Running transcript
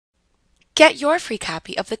Get your free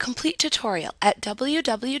copy of the complete tutorial at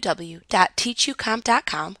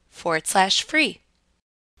www.teachucomp.com/free.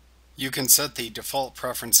 You can set the default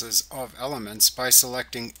preferences of elements by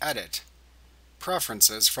selecting Edit,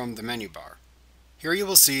 Preferences from the menu bar. Here you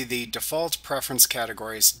will see the default preference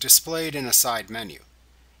categories displayed in a side menu.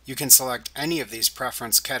 You can select any of these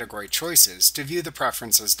preference category choices to view the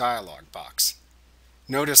Preferences dialog box.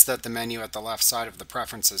 Notice that the menu at the left side of the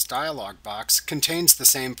Preferences dialog box contains the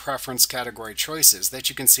same preference category choices that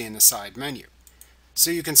you can see in the side menu,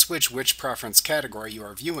 so you can switch which preference category you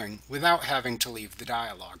are viewing without having to leave the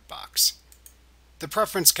dialog box. The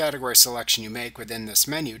preference category selection you make within this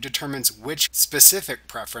menu determines which specific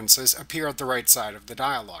preferences appear at the right side of the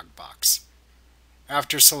dialog box.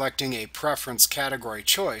 After selecting a preference category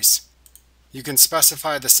choice, you can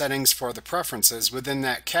specify the settings for the preferences within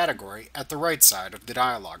that category at the right side of the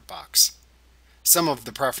dialog box. Some of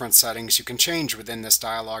the preference settings you can change within this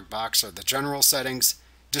dialog box are the general settings,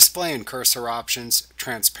 display and cursor options,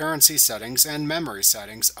 transparency settings, and memory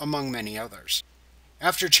settings, among many others.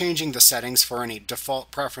 After changing the settings for any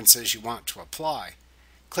default preferences you want to apply,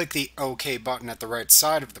 click the OK button at the right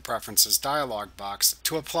side of the Preferences dialog box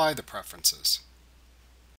to apply the preferences.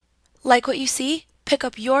 Like what you see? Pick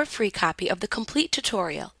up your free copy of the complete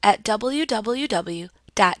tutorial at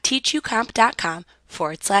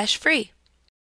www.teachucomp.com/free.